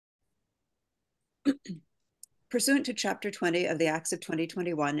Pursuant to Chapter 20 of the Acts of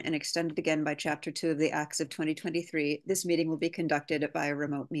 2021 and extended again by Chapter 2 of the Acts of 2023, this meeting will be conducted via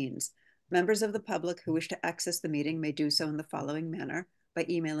remote means. Members of the public who wish to access the meeting may do so in the following manner: by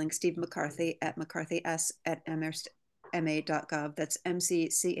emailing Steve McCarthy at mccarthys@amherstma.gov. That's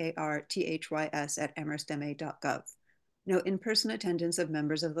mccarthys@amherstma.gov. No in-person attendance of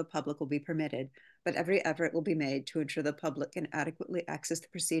members of the public will be permitted, but every effort will be made to ensure the public can adequately access the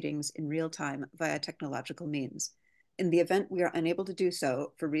proceedings in real time via technological means. In the event we are unable to do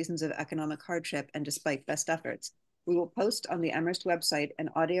so for reasons of economic hardship and despite best efforts, we will post on the Amherst website an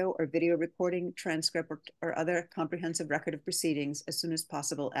audio or video recording, transcript, or other comprehensive record of proceedings as soon as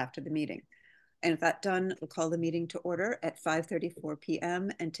possible after the meeting. And with that done, we'll call the meeting to order at 5:34 p.m.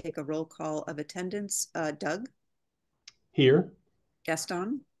 and take a roll call of attendance. Doug? Here.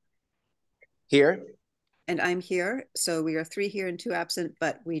 Gaston? Here. And I'm here. So we are 3 here and 2 absent,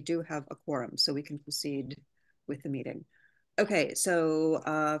 but we do have a quorum, so we can proceed with the meeting. Okay, so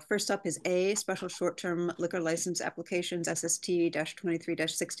first up is A, special short-term liquor license applications,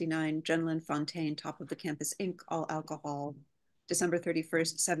 SST-23-69, Jenlyn Fontaine, Top of the Campus Inc., all alcohol, December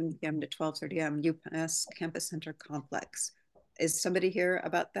 31st, 7 p.m. to 12:30 a.m., UMass Campus Center Complex. Is somebody here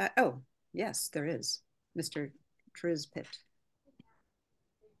about that? Oh, yes, there is. Mr. Trizpit.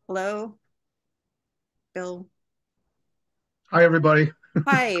 Hello, Bill. Hi, everybody.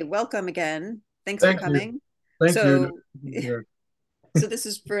 Hi, welcome again. Thanks Thank for coming. Thank so, you. So this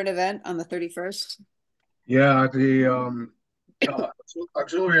is for an event on the 31st? Yeah, the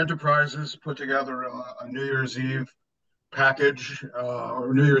Auxiliary Enterprises put together a New Year's Eve package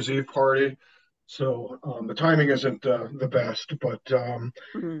or New Year's Eve party. So the timing isn't the best, but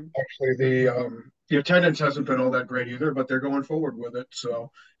actually the attendance hasn't been all that great either, but they're going forward with it.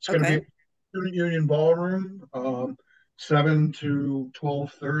 So it's going to be Student Union Ballroom, 7 to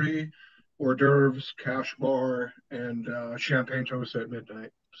 12:30, hors d'oeuvres, cash bar, and champagne toast at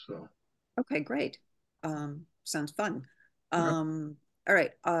midnight. So okay, great. Sounds fun. All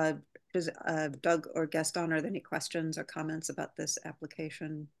right. Does Doug or Gaston, are there any questions or comments about this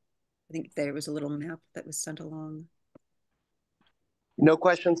application? I think there was a little map that was sent along. No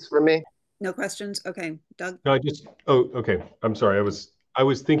questions for me. No questions. Okay, Doug. No, okay. I'm sorry. I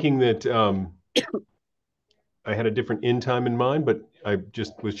was thinking that I had a different end time in mind, but I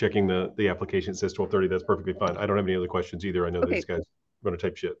just was checking the application. It says 12:30. That's perfectly fine. I don't have any other questions either. I know these guys run a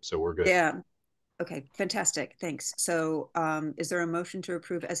tight ship, so we're good. Yeah. Okay, fantastic. Thanks. So is there a motion to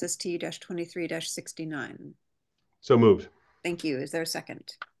approve SST-23-69? So moved. Thank you. Is there a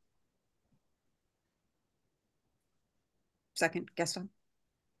second? Second, Gaston?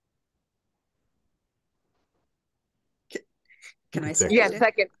 Can I second? Yes,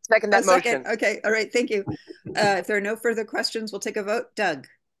 second that motion. Okay, all right, thank you. If there are no further questions, we'll take a vote. Doug?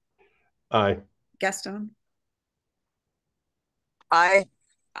 Aye. Gaston? Aye.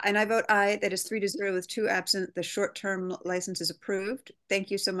 And I vote aye. That is 3-0 with 2 absent. The short-term license is approved.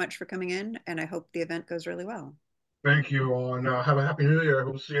 Thank you so much for coming in, and I hope the event goes really well. Thank you, and have a happy New Year.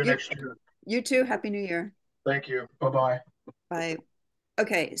 We'll see you next year. You too. Happy New Year. Thank you. Bye-bye. Bye.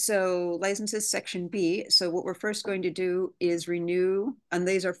 Okay, so licenses section B. So what we're first going to do is renew, and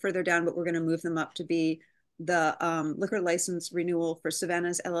these are further down, but we're going to move them up to be the liquor license renewal for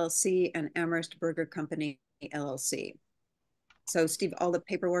Savannah's LLC and Amherst Burger Company LLC. So Steve, all the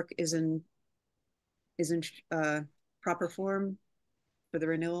paperwork is in proper form for the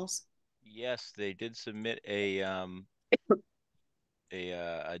renewals? Yes, they did submit a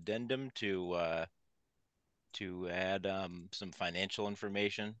addendum to add some financial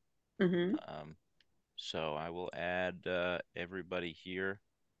information. So I will add everybody here.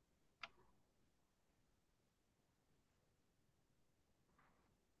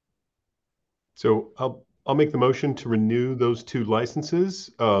 So I'll make the motion to renew those 2 licenses.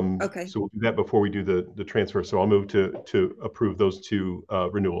 Okay. So we'll do that before we do the transfer. So I'll move to approve those 2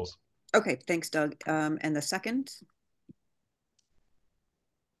 renewals. Okay, thanks, Doug. And the second?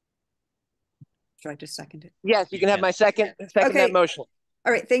 Should I just second it? Yes, you can have my second that motion.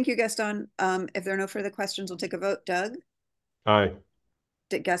 All right, thank you, Gaston. If there are no further questions, we'll take a vote. Doug? Aye.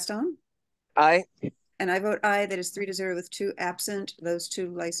 Gaston? Aye. And I vote aye. That is 3-0 with 2 absent. Those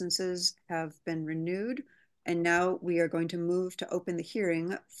 2 licenses have been renewed. And now we are going to move to open the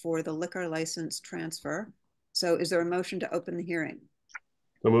hearing for the liquor license transfer. So is there a motion to open the hearing?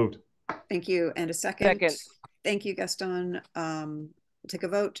 So moved. Thank you. And a second? Second. Thank you, Gaston. We'll take a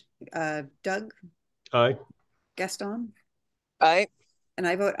vote. Doug? Aye. Gaston? Aye. And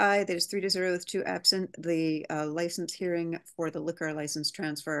I vote aye. That is 3-0 with 2 absent. The license hearing for the liquor license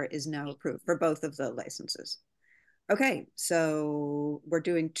transfer is now approved for both of the licenses. Okay, so we're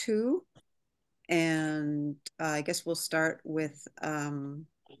doing 2 And I guess we'll start with,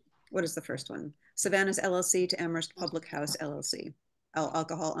 what is the first one? Savannah's LLC to Amherst Public House LLC.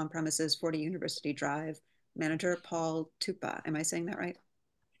 Alcohol on premises, 40 University Drive. Manager Paul Tupa. Am I saying that right?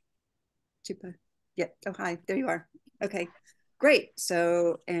 Tupa. Yep. Oh, hi. There you are. Okay, great.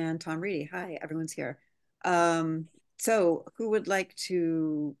 So, and Tom Reedy. Hi, everyone's here. So who would like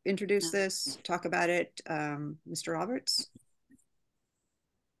to introduce this, talk about it? Mr. Roberts?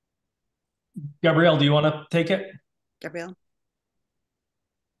 Gabrielle, do you want to take it? Gabrielle?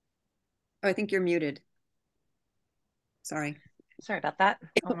 Oh, I think you're muted. Sorry. Sorry about that.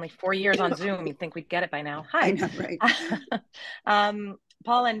 Only 4 years on Zoom. You'd think we'd get it by now. Hi. I know, right?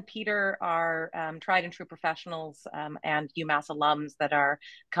 Paul and Peter are tried and true professionals and UMass alums that are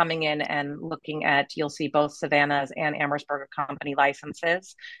coming in and looking at, you'll see both Savannah's and Amherst Burger Company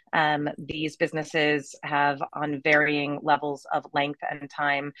licenses. These businesses have, on varying levels of length and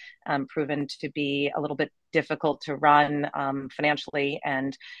time, proven to be a little bit difficult to run financially,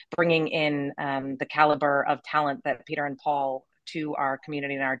 and bringing in the caliber of talent that Peter and Paul to our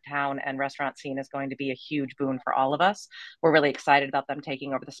community and our town and restaurant scene is going to be a huge boon for all of us. We're really excited about them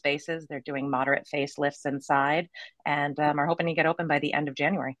taking over the spaces. They're doing moderate facelifts inside and are hoping to get open by the end of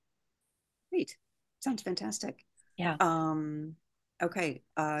January. Great. Sounds fantastic. Yeah. Okay.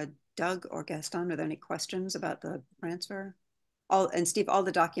 Doug or Gaston, are there any questions about the transfer? And Steve, all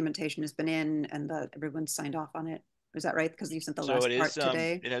the documentation has been in and everyone's signed off on it. Is that right? Because you sent the last part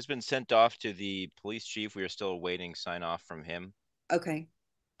today. It has been sent off to the police chief. We are still awaiting sign off from him. Okay.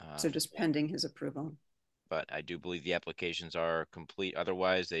 So just pending his approval. But I do believe the applications are complete.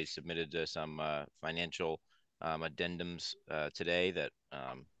 Otherwise, they submitted some financial addendums today that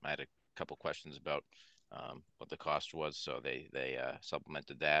I had a couple questions about what the cost was. So they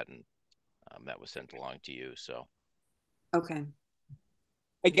supplemented that, and that was sent along to you. So. Okay.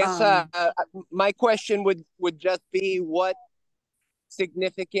 I guess my question would just be what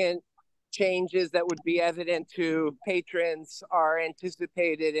significant changes that would be evident to patrons are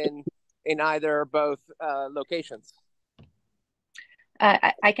anticipated in either or both locations.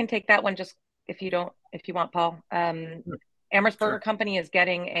 I can take that one, just if you want, Paul. Amherst Burger Company is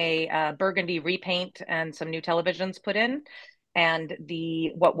getting a burgundy repaint and some new televisions put in, and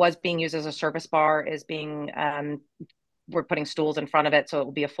what was being used as a service bar is being we're putting stools in front of it, so it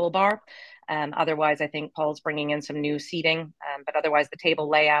will be a full bar. Otherwise, I think Paul's bringing in some new seating, but otherwise the table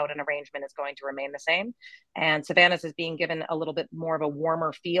layout and arrangement is going to remain the same. And Savannah's is being given a little bit more of a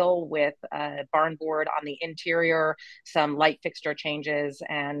warmer feel with barn board on the interior, some light fixture changes,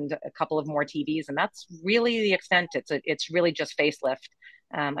 and a couple of more TVs. And that's really the extent. It's really just facelift.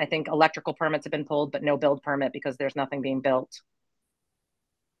 I think electrical permits have been pulled, but no build permit because there's nothing being built.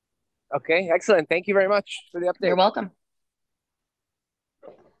 Okay, excellent. Thank you very much for the update. You're welcome.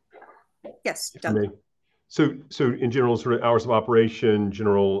 Yes, Doug. So in general, sort of hours of operation,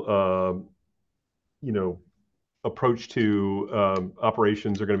 general, approach to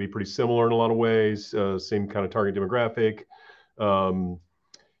operations are going to be pretty similar in a lot of ways. Same kind of target demographic. Can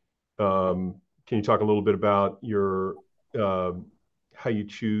you talk a little bit about your how you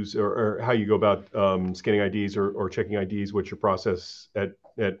choose or how you go about scanning IDs or checking IDs? What's your process at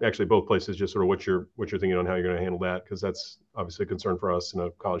actually both places? Just sort of what you're thinking on how you're going to handle that, because that's obviously a concern for us in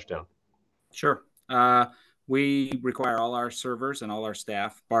a college town. Sure. We require all our servers and all our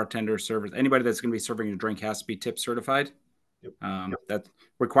staff, bartenders, servers, anybody that's going to be serving a drink has to be tip certified. Yep. That's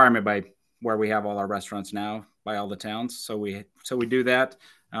requirement by where we have all our restaurants now, by all the towns. So we do that.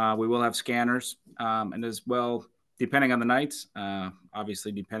 We will have scanners, and as well, depending on the nights,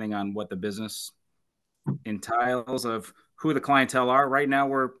 obviously depending on what the business entiles of who the clientele are. Right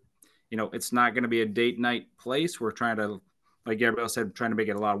now, it's not going to be a date night place. We're trying to, like Gabrielle said, trying to make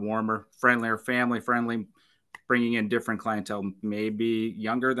it a lot warmer, friendlier, family friendly, bringing in different clientele, maybe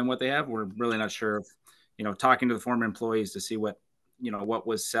younger than what they have. We're really not sure. Talking to the former employees to see what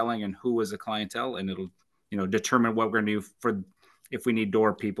was selling and who was the clientele, and it'll, determine what we're going to do for if we need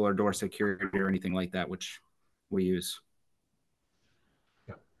door people or door security or anything like that, which we use.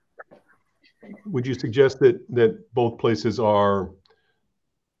 Yeah. Would you suggest that both places are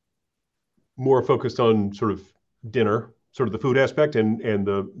more focused on sort of dinner, sort of the food aspect, and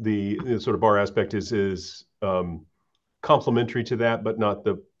the sort of bar aspect is complementary to that, but not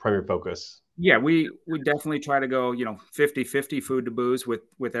the primary focus? Yeah, we definitely try to go, 50-50 food to booze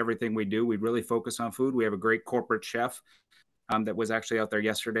with everything we do. We really focus on food. We have a great corporate chef that was actually out there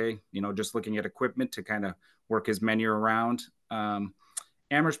yesterday, just looking at equipment to kind of work his menu around.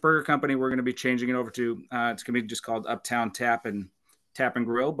 Amherst Burger Company, we're going to be changing it over to, it's going to be just called Uptown Tap and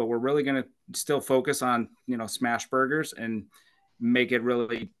Grill, but we're really going to still focus on, smash burgers and make it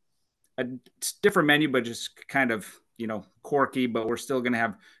really a different menu, but just kind of, you know, quirky, but we're still going to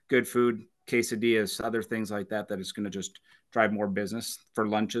have good food, quesadillas, other things like that, that is going to just drive more business for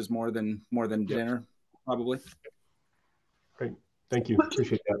lunches more than dinner, probably. Great. Thank you.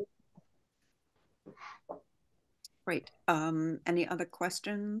 Appreciate that. Great. Any other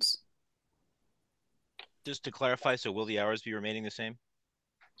questions? Just to clarify, so will the hours be remaining the same?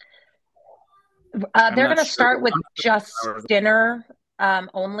 They're going to start with just dinner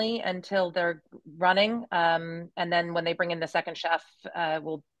only until they're running. And then when they bring in the second chef,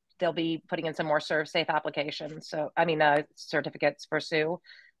 they'll be putting in some more serve safe applications. So, I mean, certificates for Sue,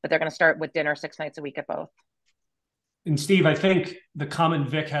 but they're going to start with dinner 6 nights a week at both. And Steve, I think the Common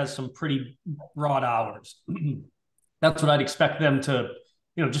Vic has some pretty broad hours. That's what I'd expect them to,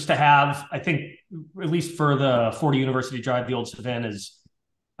 you know, just to have. I think at least for the 40 University Drive, the old Savannah is,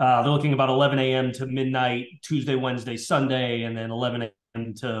 they're looking about 11 a.m. to midnight, Tuesday, Wednesday, Sunday, and then 11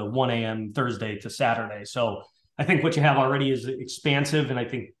 a.m. to 1 a.m. Thursday to Saturday. So I think what you have already is expansive, and I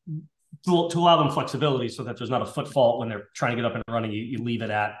think to allow them flexibility so that there's not a foot fault when they're trying to get up and running, you leave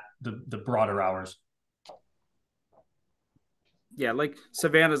it at the broader hours. Yeah, like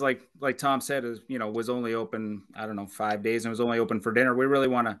Savannah's, like Tom said, is, you know, was only open, I don't know, 5 days, and was only open for dinner. We really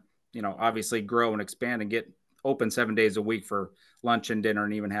want to, you know, obviously grow and expand and get open 7 days a week for lunch and dinner,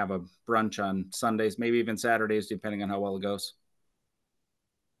 and even have a brunch on Sundays, maybe even Saturdays, depending on how well it goes.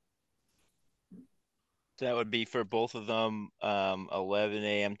 That would be for both of them, 11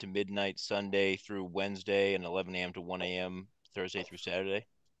 a.m. to midnight Sunday through Wednesday, and 11 a.m. to 1 a.m. Thursday through Saturday.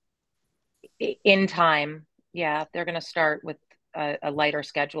 In time, yeah, they're going to start with a lighter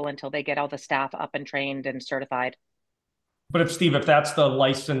schedule until they get all the staff up and trained and certified. But if that's the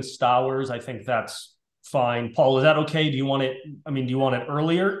licensed hours, I think that's fine. Paul, is that okay? Do you want it? I mean, do you want it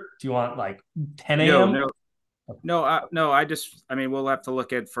earlier? Do you want like 10 a.m.? No. I mean, we'll have to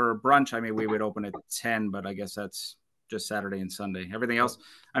look at for brunch. I mean, we would open at 10, but I guess that's just Saturday and Sunday. Everything else,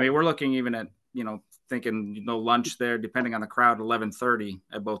 I mean, we're looking even at, you know, thinking, you know, lunch there, depending on the crowd, 11:30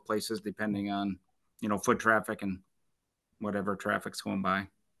 at both places, depending on, you know, foot traffic and whatever traffic's going by.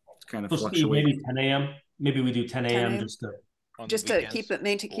 It's kind of fluctuating. Maybe 10 a.m. Maybe we do 10 a.m. just to keep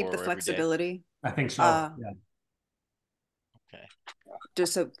the flexibility. I think so. Yeah. Okay.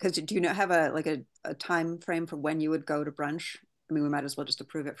 Just so, because do you have a time frame for when you would go to brunch? I mean, we might as well just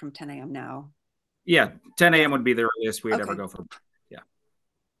approve it from 10 a.m. now. Yeah, 10 a.m. would be the earliest we'd ever go for. Yeah.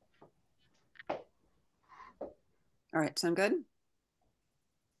 All right, sound good? All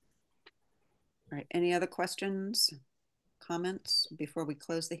right, any other questions, comments before we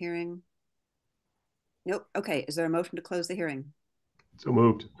close the hearing? Nope. Okay, is there a motion to close the hearing? So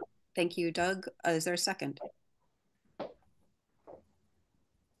moved. Thank you, Doug. Is there a second?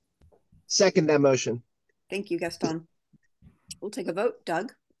 Second that motion. Thank you, Gaston. We'll take a vote.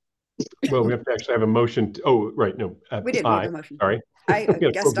 Doug? Well, we have to actually have a motion. Oh, right. No. We didn't have a motion. Sorry.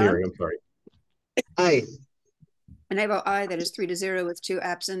 Gaston? I'm sorry. Aye. And I vote aye. That is 3-0 with 2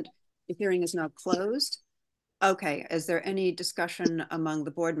 absent. The hearing is now closed. Okay. Is there any discussion among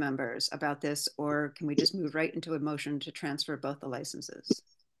the board members about this, or can we just move right into a motion to transfer both the licenses?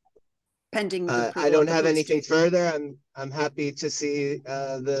 Pending. I don't have anything further. I'm happy to see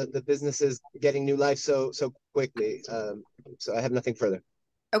the businesses getting new life so quickly. So I have nothing further.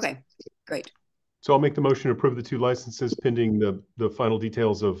 Okay, great. So I'll make the motion to approve the 2 licenses pending the final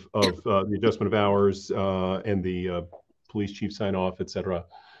details of the adjustment of hours and the police chief sign off, et cetera.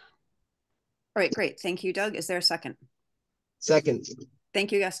 All right, great. Thank you, Doug. Is there a second? Second.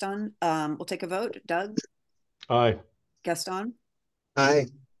 Thank you, Gaston. We'll take a vote. Doug? Aye. Gaston? Aye.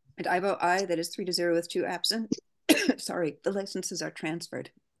 And I vote aye. That is 3-0 with 2 absent. Sorry, the licenses are transferred.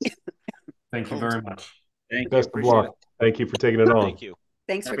 Thank you very much. Thank you. Best of luck. Thank you for taking it on. Thank you.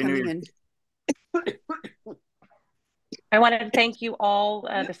 Thanks for coming in. I wanted to thank you all.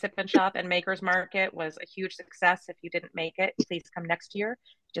 The Sip and Shop and Makers Market was a huge success. If you didn't make it, please come next year.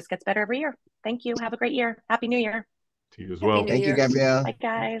 It just gets better every year. Thank you. Have a great year. Happy New Year. To you as well. Thank you, Gabrielle. Bye,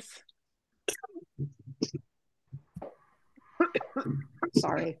 guys.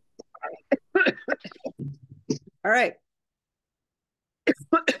 Sorry. All right.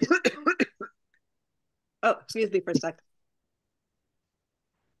 Oh, excuse me for a sec.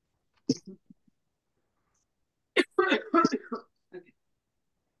 Okay.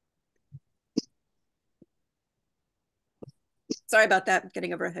 Sorry about that.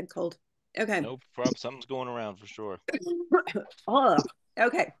 Getting over a head cold. Okay. No problem. Something's going around for sure. Oh,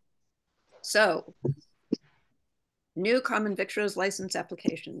 okay. So, new common victuals license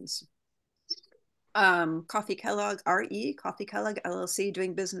applications. Coffee Kellogg RE, Coffee Kellogg LLC,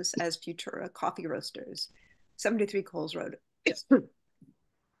 doing business as Futura Coffee Roasters, 73 Coles Road.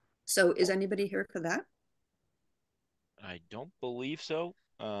 So is anybody here for that? I don't believe so.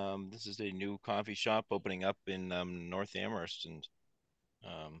 This is a new coffee shop opening up in North Amherst, and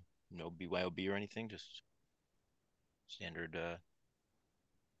no BYOB or anything, just standard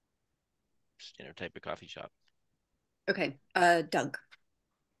standard type of coffee shop. Okay, Doug.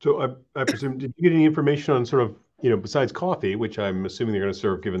 So I presume, did you get any information on sort of, besides coffee, which I'm assuming they're going to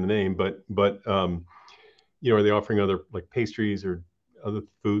serve given the name, but are they offering other like pastries or other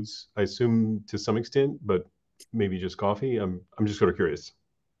foods? I assume to some extent, but maybe just coffee. I'm just sort of curious.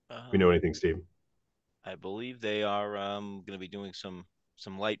 If you know anything, Steve? I believe they are going to be doing some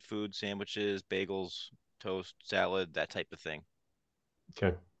light food, sandwiches, bagels, toast, salad, that type of thing.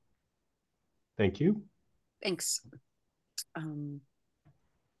 Okay. Thank you. Thanks.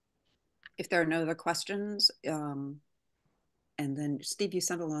 If there are no other questions, and then Steve, you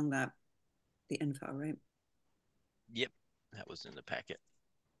sent along the info, right? Yep, that was in the packet.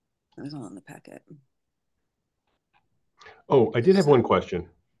 It was all in the packet. Oh, I did have one question.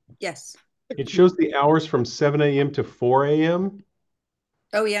 Yes. It shows the hours from 7 a.m. to 4 a.m.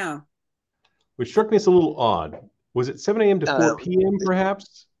 Oh, yeah. Which struck me as a little odd. Was it 7 a.m. to 4 p.m.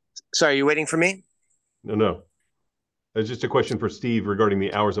 perhaps? Sorry, are you waiting for me? No. It's just a question for Steve regarding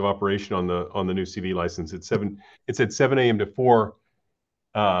the hours of operation on the new CV license. It said 7 a.m. to 4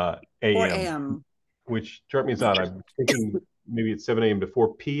 a.m. 4 a.m. Which struck me as odd. I'm thinking maybe it's 7 a.m. to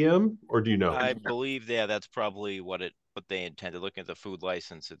 4 p.m. Or do you know? I believe that's probably what they intended. Looking at the food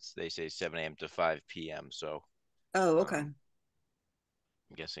license, they say 7 a.m. to 5 p.m. So. Oh, okay. I'm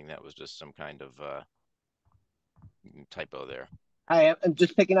guessing that was just some kind of typo there. I'm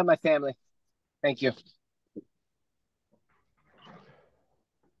just picking up my family. Thank you.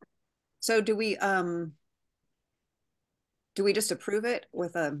 So do we just approve it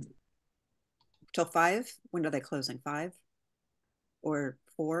with till 5? When are they closing? 5 or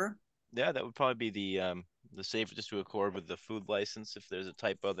 4? Yeah, that would probably be the safest to accord with the food license. If there's a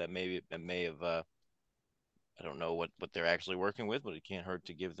typo that may have I don't know what they're actually working with, but it can't hurt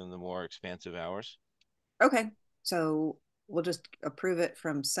to give them the more expansive hours. Okay, so we'll just approve it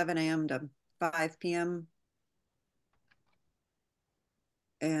from 7 a.m. to 5 p.m.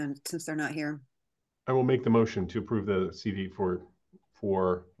 And since they're not here, I will make the motion to approve the CV for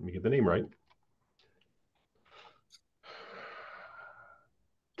let me get the name right.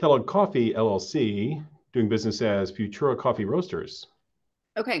 Kellogg Coffee LLC, doing business as Futura Coffee Roasters.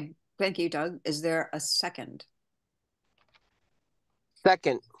 Okay, thank you, Doug. Is there a second?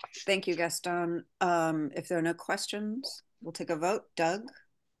 Second. Thank you, Gaston. If there are no questions, we'll take a vote. Doug?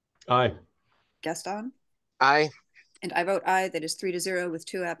 Aye. Gaston? Aye. And I vote aye. That is 3-0 with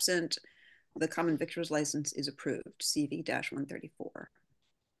 2 absent. The common victor's license is approved, CV-134.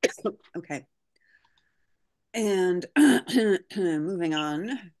 Okay. And moving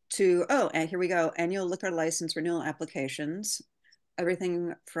on to, and here we go. Annual liquor license renewal applications.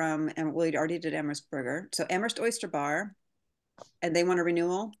 Everything from, and we already did Amherst Burger. So Amherst Oyster Bar, and they want a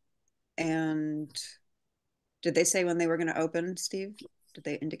renewal. And did they say when they were going to open, Steve? Did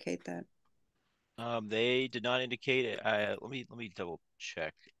they indicate that? They did not indicate it. Let me double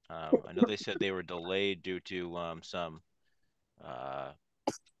check. I know they said they were delayed due to some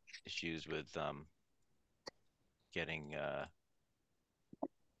issues with getting.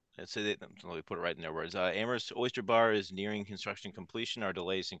 Let's say let me put it right in their words. Amherst Oyster Bar is nearing construction completion. Our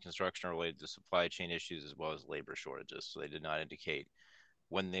delays in construction are related to supply chain issues as well as labor shortages. So they did not indicate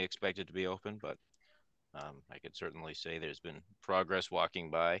when they expected to be open, but I could certainly say there's been progress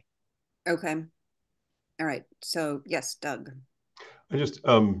walking by. Okay. All right. So yes, Doug. I just,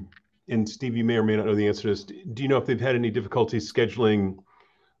 and Steve, you may or may not know the answer to this. Do you know if they've had any difficulties scheduling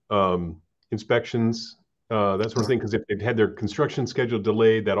inspections, that sort of thing? Because if they've had their construction schedule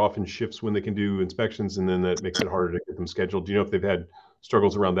delayed, that often shifts when they can do inspections, and then that makes it harder to get them scheduled. Do you know if they've had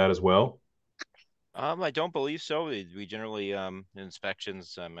struggles around that as well? I don't believe so. We generally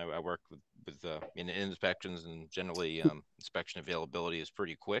inspections. I work with in inspections, and generally inspection availability is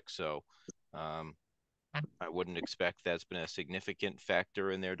pretty quick. So I wouldn't expect that's been a significant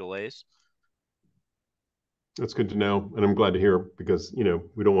factor in their delays. That's good to know, and I'm glad to hear, because we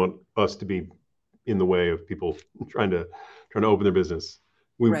don't want us to be in the way of people trying to open their business.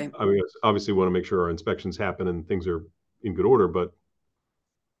 Right. I mean, obviously want to make sure our inspections happen and things are in good order, but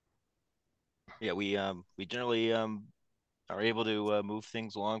yeah, we generally are able to move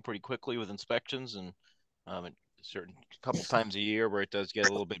things along pretty quickly with inspections, and certain couple times a year where it does get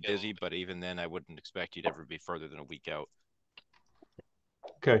a little bit busy, but even then I wouldn't expect you to ever be further than a week out.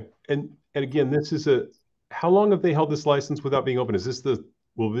 Okay. And again, this is how long have they held this license without being open?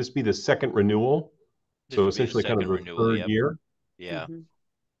 Will this be the second renewal? So essentially kind of the third year? Yeah. Mm-hmm.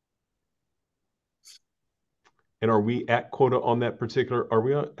 And are we at quota on that particular? Are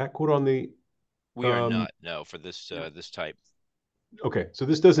we at quota on the? We are not. No, for this this type. Okay, so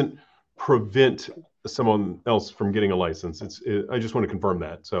this doesn't prevent someone else from getting a license. I just want to confirm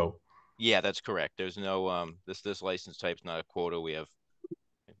that. So. Yeah, that's correct. There's no this license type's not a quota. We have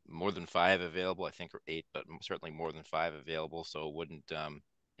more than 5 available, I think, or 8, but certainly more than 5 available. So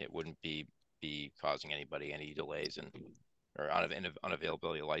it wouldn't be causing anybody any delays or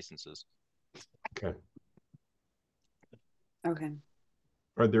unavailability of licenses. Okay. Okay.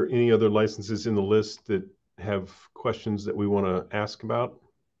 Are there any other licenses in the list that have questions that we want to ask about?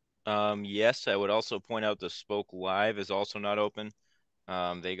 Yes, I would also point out the Spoke Live is also not open.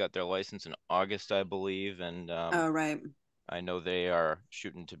 They got their license in August, I believe, and Oh, right. I know they are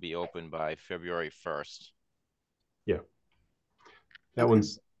shooting to be open by February 1st. Yeah. That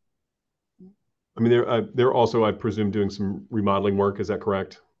one's, I mean, they're also, I presume, doing some remodeling work. Is that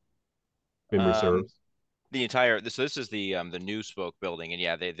correct? Memory serves. The entire this is the new Spoke building, and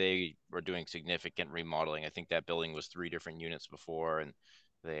yeah, they were doing significant remodeling. I think that building was 3 different units before, and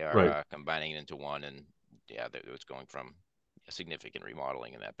they are combining it into one. And yeah, it's going from significant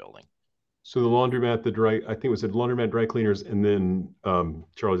remodeling in that building. So the laundromat, I think it was a laundromat, dry cleaners, and then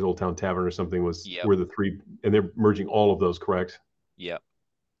Charlie's Old Town Tavern or something were the 3, and they're merging all of those, correct? Yep.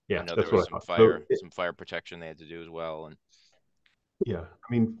 Yeah, I know that's there was what I thought. some fire protection they had to do as well, and. Yeah,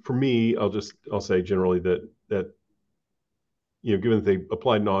 I mean, for me, I'll say generally that given that they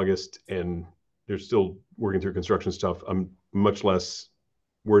applied in August and they're still working through construction stuff, I'm much less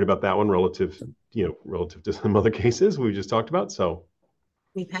worried about that one relative to some other cases we just talked about. So.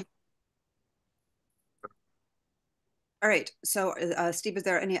 Okay. All right. So, Steve, is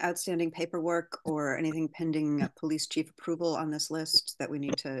there any outstanding paperwork or anything pending police chief approval on this list that we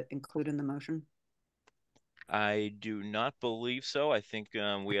need to include in the motion? I do not believe so. I think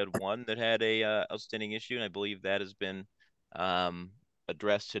we had one that had a outstanding issue, and I believe that has been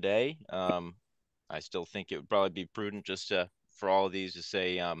addressed today. I still think it would probably be prudent just for all of these to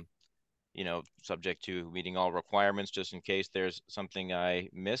say, subject to meeting all requirements, just in case there's something I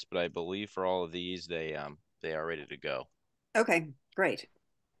missed. But I believe for all of these, they are ready to go. Okay, great.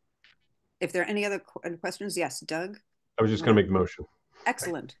 If there are any other questions, yes, Doug. I was just going to make the motion.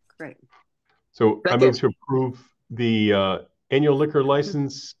 Excellent, great. So I move to approve the annual liquor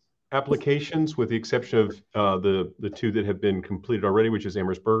license applications with the exception of the 2 that have been completed already, which is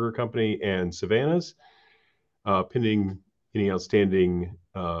Amherst Burger Company and Savannah's, pending any outstanding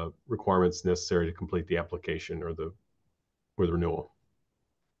requirements necessary to complete the application or the renewal.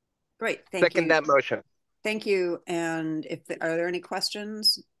 Great, thank you. Second that motion. Thank you. And are there any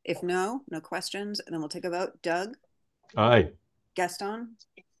questions? If no questions, and then we'll take a vote. Doug? Aye. Gaston?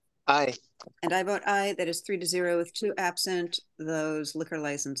 Aye. And I vote aye. That is 3-0 with 2 absent. Those liquor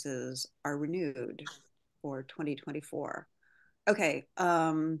licenses are renewed for 2024. Okay.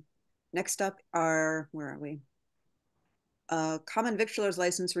 Next up are, where are we? Common victualers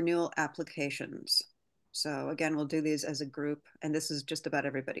license renewal applications. So again, we'll do these as a group, and this is just about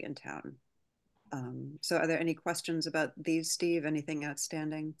everybody in town. So are there any questions about these, Steve? Anything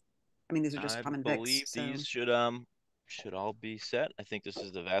outstanding? I mean, these are just common vics. I believe these should all be set. I think this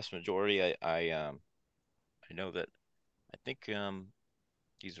is the vast majority. I know that I think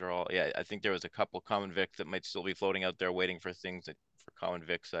these are all. Yeah, I think there was a couple common vics that might still be floating out there waiting for things for common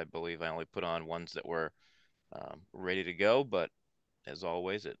vics. I believe I only put on ones that were ready to go, but as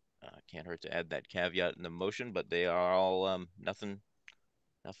always, it can't hurt to add that caveat in the motion. But they are all nothing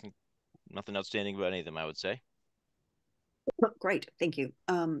outstanding about any of them, I would say. Great, thank you.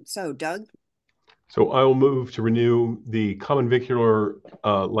 So Doug? So I will move to renew the common vicular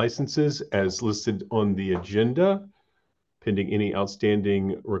licenses as listed on the agenda, pending any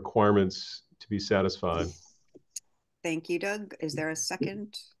outstanding requirements to be satisfied. Thank you, Doug. Is there a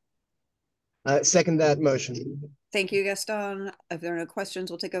second? Second that motion. Thank you, Gaston. If there are no questions,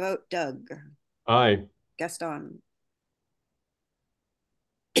 we'll take a vote. Doug? Aye. Gaston?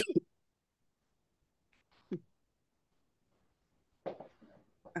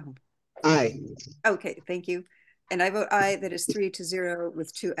 Oh. Aye. Okay, thank you. And I vote aye. That is 3-0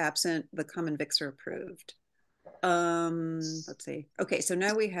 with 2 absent. The common vics are approved. Let's see. Okay, so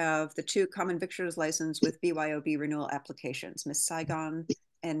now we have the 2 common victualers license with BYOB renewal applications, Miss Saigon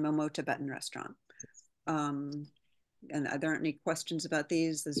and Momo Tibetan Restaurant. And there aren't any questions about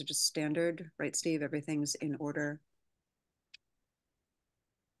these. Those are just standard, right, Steve? Everything's in order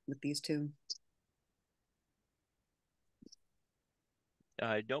with these 2.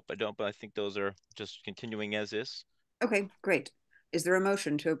 I don't, but I think those are just continuing as is. Okay, great. Is there a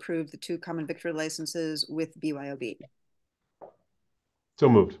motion to approve the 2 common victular licenses with BYOB? So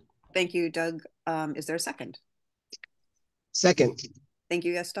moved. Thank you, Doug. Is there a second? Second. Thank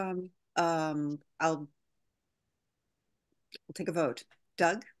you, Gaston. We'll take a vote.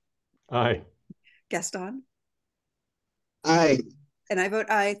 Doug? Aye. Gaston? Aye. And I vote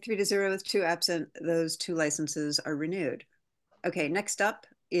aye, 3-0 with 2 absent. Those 2 licenses are renewed. Okay, next up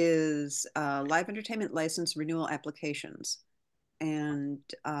is live entertainment license renewal applications. And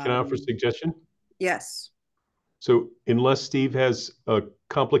Can I offer a suggestion? yes. So unless Steve has a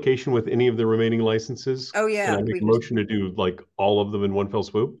complication with any of the remaining licenses, Oh yeah, can I make a motion to do like all of them in one fell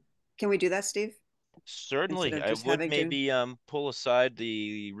swoop? Can we do that, Steve? Certainly, I would maybe pull aside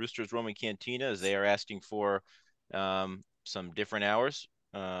the Roosters Roman Cantina as they are asking for some different hours.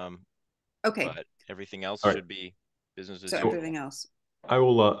 Okay. But everything else right. should be business as so usual. Everything else. I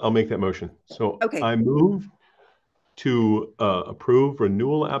will. I'll make that motion. So okay. I move to approve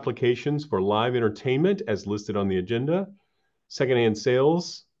renewal applications for live entertainment as listed on the agenda, secondhand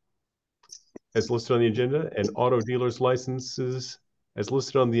sales as listed on the agenda, and auto dealers licenses as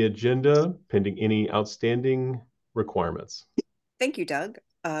listed on the agenda, pending any outstanding requirements. Thank you, Doug.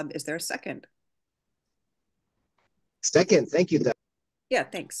 Is there a second? Second. Thank you, Doug. Yeah,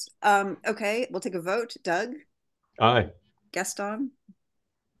 thanks. Okay, we'll take a vote. Doug? Aye. Gaston?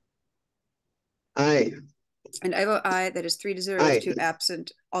 Aye. And I vote aye. That is 3-0 with 2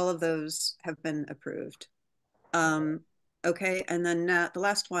 absent. All of those have been approved. Okay, and then the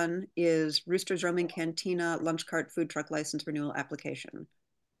last one is Roosters Roman Cantina lunch cart food truck license renewal application.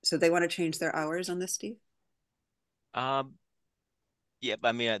 So they want to change their hours on this, Steve? Yeah,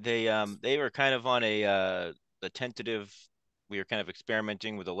 I mean they were kind of on a tentative. We were kind of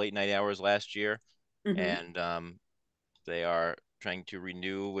experimenting with the late night hours last year, and they are trying to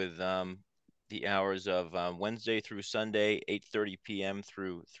renew with the hours of Wednesday through Sunday, 8:30 p.m.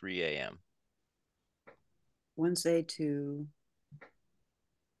 through 3 a.m. Wednesday to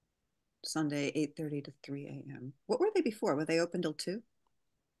Sunday, 8:30 to 3 a.m. What were they before? Were they open till 2?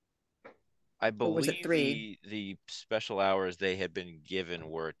 I believe the special hours they had been given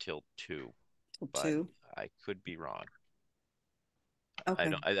were till 2. Till 2? I could be wrong.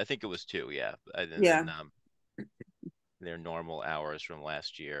 Okay. I think it was 2, yeah. And yeah. Then, their normal hours from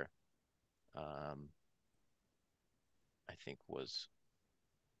last year, I think was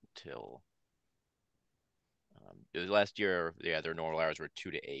till it was last year. Yeah, their normal hours were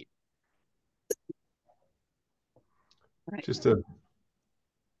 2 to 8. Right. Just a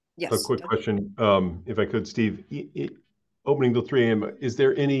quick question, if I could, Steve. Opening till 3 a.m. Is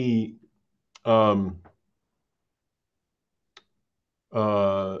there any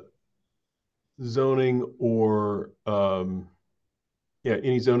zoning or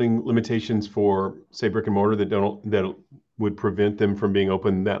any zoning limitations for, say, brick and mortar that would prevent them from being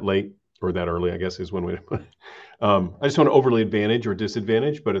open that late or that early, I guess is one way to put it. I just want to overly advantage or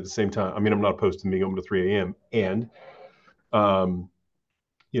disadvantage, but at the same time, I mean, I'm not opposed to being open to 3 a.m. And some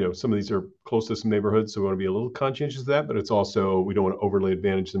of these are close to some neighborhoods, so we want to be a little conscientious of that, but it's also, we don't want to overly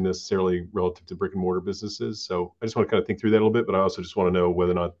advantage them necessarily relative to brick and mortar businesses. So I just want to kind of think through that a little bit, but I also just want to know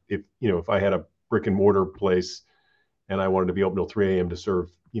whether or not, if I had a brick and mortar place and I wanted to be open till 3 a.m. to serve,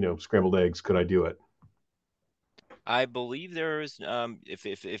 scrambled eggs, could I do it? I believe there is, if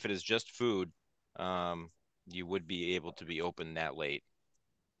it is just food, you would be able to be open that late.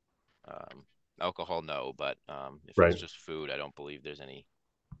 Alcohol, no, but if it's just food, I don't believe there's any.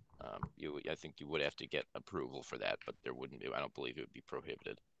 I think you would have to get approval for that, but there wouldn't be. I don't believe it would be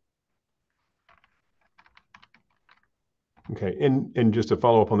prohibited. Okay, and just to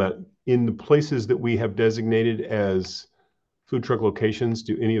follow up on that, in the places that we have designated as food truck locations,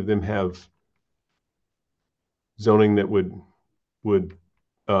 do any of them have zoning that would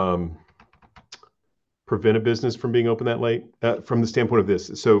prevent a business from being open that late? From the standpoint of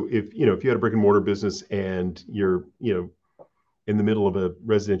this, so if you had a brick and mortar business and you're in the middle of a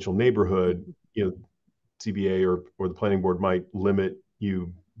residential neighborhood, CBA or the planning board might limit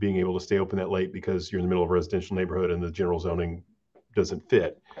you being able to stay open that late because you're in the middle of a residential neighborhood and the general zoning doesn't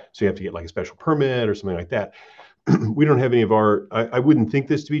fit. So you have to get like a special permit or something like that. We don't have any of our, I wouldn't think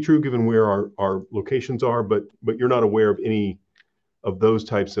this to be true given where our locations are, but you're not aware of any of those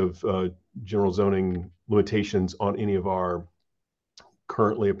types of general zoning limitations on any of our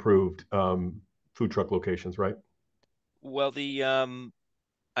currently approved food truck locations, right? Well,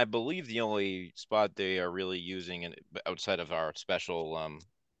 I believe the only spot they are really using outside of our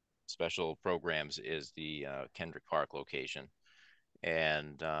special programs is the Kendrick Park location,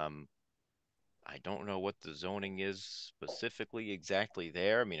 and I don't know what the zoning is specifically exactly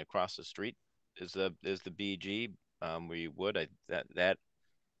there. I mean, across the street is the BG. Where you would that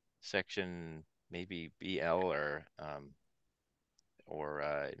section maybe BL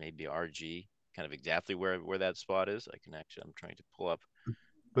or maybe RG. kind of exactly where that spot is. I'm trying to pull up.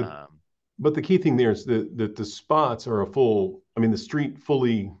 But the key thing there is that the spots are the street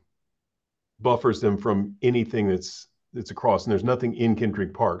fully buffers them from anything that's across, and there's nothing in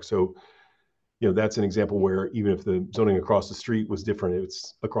Kindred Park. So, that's an example where even if the zoning across the street was different,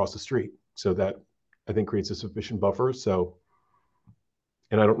 it's across the street. So that, I think, creates a sufficient buffer. So,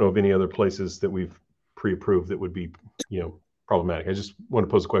 and I don't know of any other places that we've pre-approved that would be, problematic. I just want to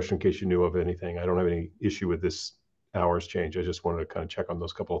pose a question in case you knew of anything. I don't have any issue with this hours change. I just wanted to kind of check on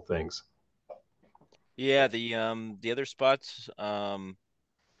those couple of things. Yeah, the other spots, so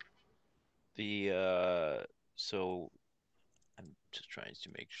I'm just trying to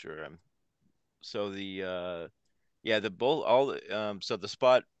make sure so the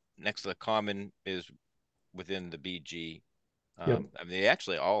spot next to the common is within the BG. Yep. They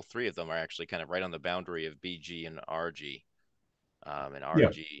actually, all three of them are actually kind of right on the boundary of BG and RG. And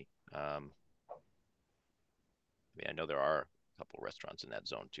RG, I know there are a couple of restaurants in that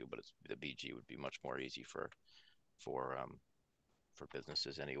zone too, but the BG would be much more easy for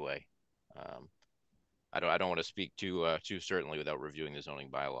businesses anyway. I don't want to speak too certainly without reviewing the zoning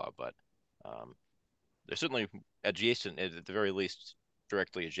bylaw, but they're certainly adjacent, at the very least,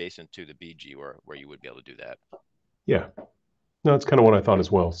 directly adjacent to the BG where you would be able to do that. Yeah, no, that's kind of what I thought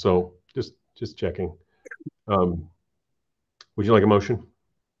as well. So just checking. Would you like a motion?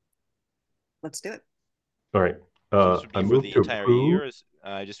 Let's do it. All right. So this would be I for move the to entire approve. year.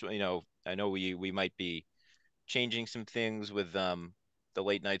 I know we might be changing some things with the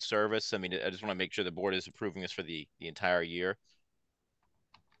late night service. I mean, I just want to make sure the board is approving this for the entire year.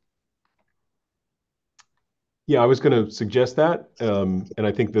 Yeah, I was going to suggest that, and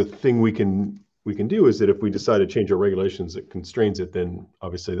I think the thing we can do is that if we decide to change our regulations that constrains it, then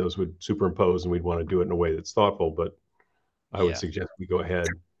obviously those would superimpose, and we'd want to do it in a way that's thoughtful. But I would suggest we go ahead.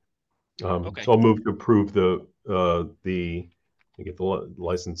 Okay. So I'll move to approve the get the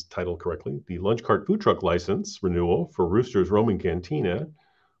license title correctly, the lunch cart food truck license renewal for Rooster's Roaming Cantina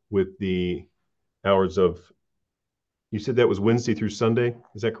with the hours of, you said that was Wednesday through Sunday,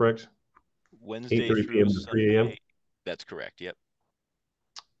 is that correct? Wednesday 8:30 through p.m. to 3 a.m. That's correct. Yep.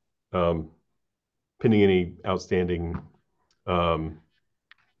 Pending any outstanding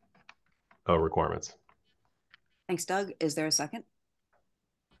requirements. Thanks, Doug. Is there a second?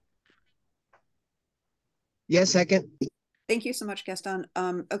 Yes, second. Thank you so much, Gaston.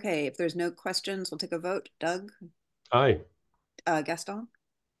 Okay, if there's no questions, we'll take a vote. Doug? Aye. Gaston?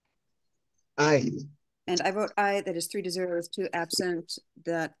 Aye. And I vote aye. That is 3-0 with 2 absent.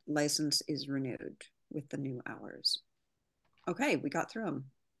 That license is renewed with the new hours. Okay, we got through them.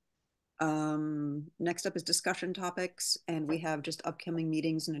 Next up is discussion topics, and we have just upcoming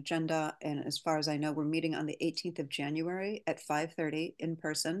meetings and agenda. And as far as I know, we're meeting on the 18th of January at 5:30 in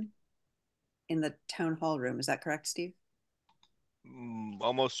person in the town hall room. Is that correct, Steve?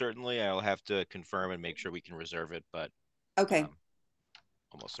 Almost certainly. I'll have to confirm and make sure we can reserve it, but okay.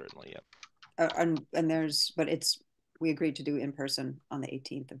 Almost certainly, yep. But we agreed to do in person on the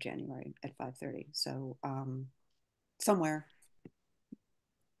 18th of January at 5:30. So somewhere.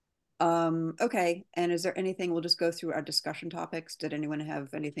 Okay. And is there anything, we'll just go through our discussion topics. Did anyone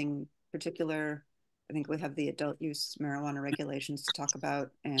have anything particular? I think we have the adult use marijuana regulations to talk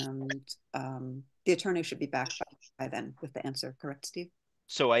about, and the attorney should be back by then with the answer. Correct, Steve?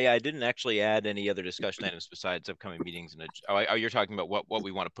 So I didn't actually add any other discussion items besides upcoming meetings. You're talking about what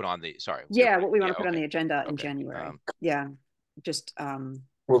we want to put on the, sorry. Yeah, what we want to put on the agenda in January. Yeah, just yeah.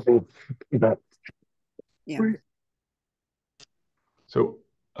 So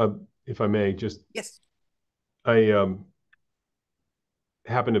if I may just. Yes. I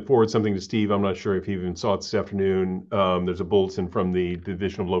happened to forward something to Steve. I'm not sure if he even saw it this afternoon. There's a bulletin from the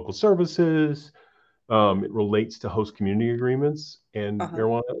Division of Local Services. It relates to host community agreements and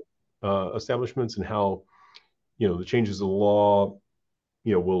marijuana establishments, and how, the changes of the law,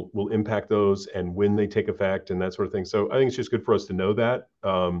 will impact those and when they take effect and that sort of thing. So I think it's just good for us to know that,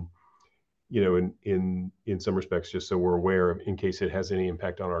 in some respects, just so we're aware in case it has any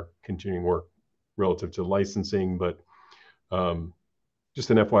impact on our continuing work relative to licensing. But just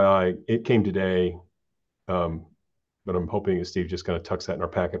an FYI, it came today. But I'm hoping that Steve just kind of tucks that in our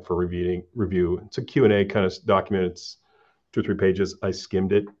packet for review. It's a Q&A kind of document. It's 2 or 3 pages. I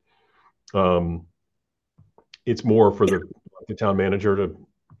skimmed it. It's more for the town manager to,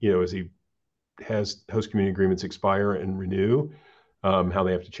 as he has host community agreements expire and renew, how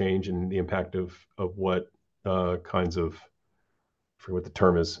they have to change and the impact of what kinds of, I forget what the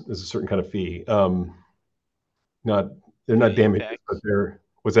term is. There's a certain kind of fee. They're not damages, but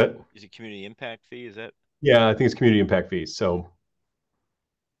what's that? Is it community impact fee? Is that? Yeah, I think it's community impact fees. So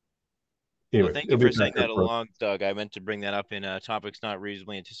anyway, well, thank you it'll be for saying back that up front. along, Doug. I meant to bring that up in topics not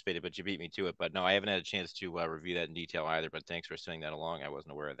reasonably anticipated, but you beat me to it. But no, I haven't had a chance to review that in detail either. But thanks for sending that along. I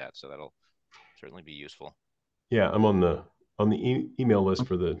wasn't aware of that, so that'll certainly be useful. Yeah, I'm on the email list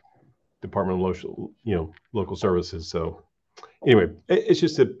for the Department of Local Services. So anyway, it's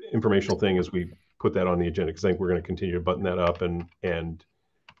just an informational thing as we put that on the agenda, because I think we're going to continue to button that up, and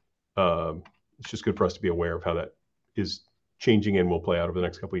it's just good for us to be aware of how that is changing and will play out over the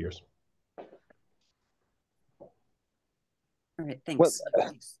next couple of years. All right, thanks.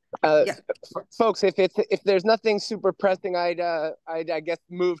 Yeah. Folks, if there's nothing super pressing, I'd I guess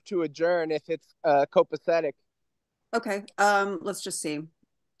move to adjourn if it's copacetic. Okay, let's just see.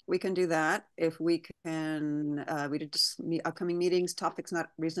 We can do that if we can. We did just upcoming meetings, topics not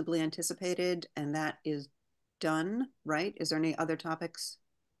reasonably anticipated, and that is done, right? Is there any other topics?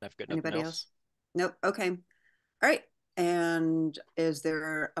 I've got Anybody nothing else? Nope. Okay. All right. And is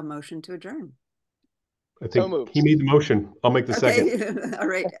there a motion to adjourn? I think he made the motion. I'll make the second. All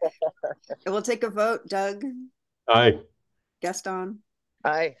right. We'll take a vote. Doug? Aye. Gaston?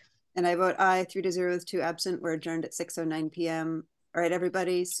 Aye. And I vote aye, 3-0 with 2 absent. We're adjourned at 6:09 p.m. All right,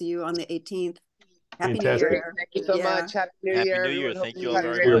 everybody. See you on the 18th. Happy Fantastic. New Year. Thank you so much. Happy New Happy Year. New Year. Everyone. Thank you Hope all you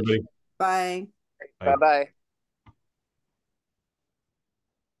have a very great much. Bye. Bye-bye.